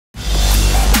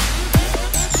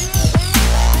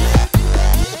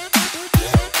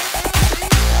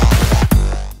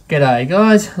G'day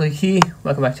guys, Luke here,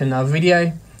 welcome back to another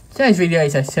video. Today's video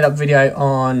is a setup video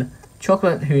on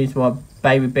Chocolate, who is my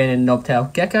baby banded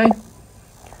knobtail gecko.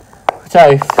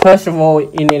 So first of all,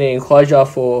 you need an enclosure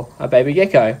for a baby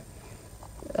gecko.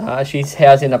 She's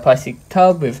housed in a plastic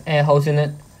tub with air holes in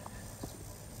it.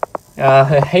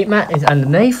 Her heat mat is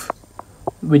underneath,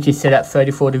 which is set at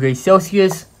 34 degrees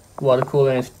Celsius, while the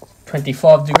cooler is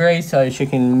 25 degrees, so she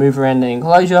can move around the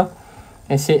enclosure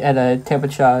and sit at a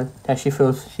temperature that she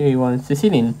feels she wants to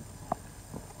sit in.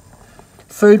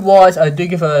 Food wise, I do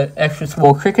give her extra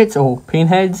small crickets or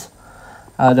pinheads.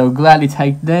 They'll gladly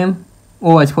take them.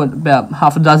 Always put about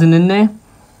half a dozen in there.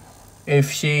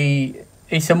 If she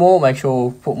eats some more, make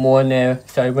sure put more in there,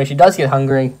 so when she does get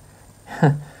hungry,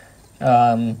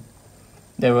 they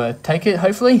will take it,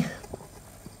 hopefully.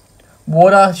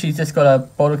 Water, she's just got a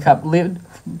bottle cap lid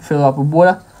filled up with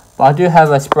water, but I do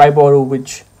have a spray bottle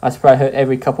which I spray her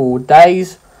every couple of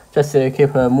days just to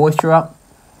keep her moisture up.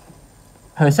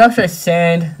 Her substrate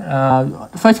sand,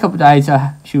 the first couple of days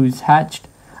she was hatched,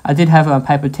 I did have her on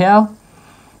paper towel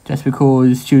just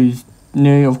because she was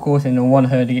new, of course, and I wanted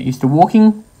her to get used to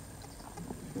walking.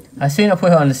 As soon as I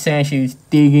put her on the sand, she was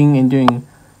digging and doing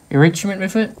enrichment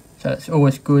with it, so it's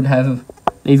always good to have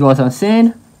these guys on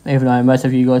sand, even though most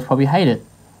of you guys probably hate it.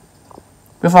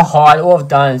 With her hide, all I've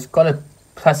done is got a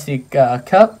plastic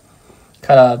cup,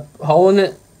 cut a hole in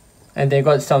it, and then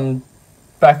got some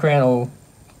background or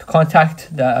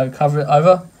contact that I cover it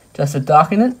over just to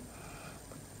darken it,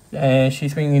 and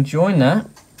she's been enjoying that.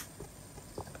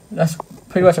 That's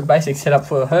pretty much a basic setup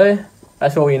for her.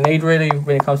 That's all you need really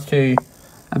when it comes to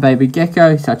a baby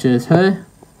gecko such as her.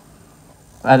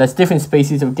 There's different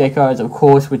species of geckos, of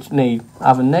course, which need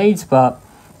other needs, but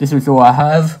this is all I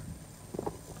have.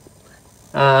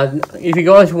 If you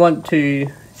guys want to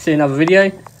see another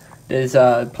video, there's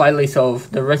a playlist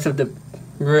of the rest of the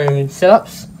room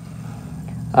setups.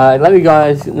 Let me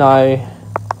guys know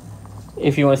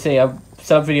if you want to see a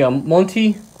setup video on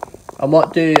Monty. I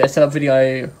might do a setup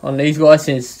video on these guys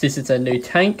since this is a new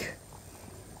tank.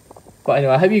 But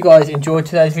anyway, I hope you guys enjoyed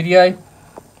today's video.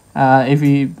 If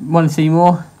you want to see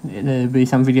more, there'll be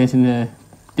some videos in the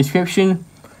description.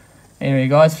 Anyway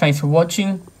guys, thanks for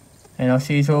watching, and I'll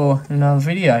see you all in another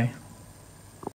video.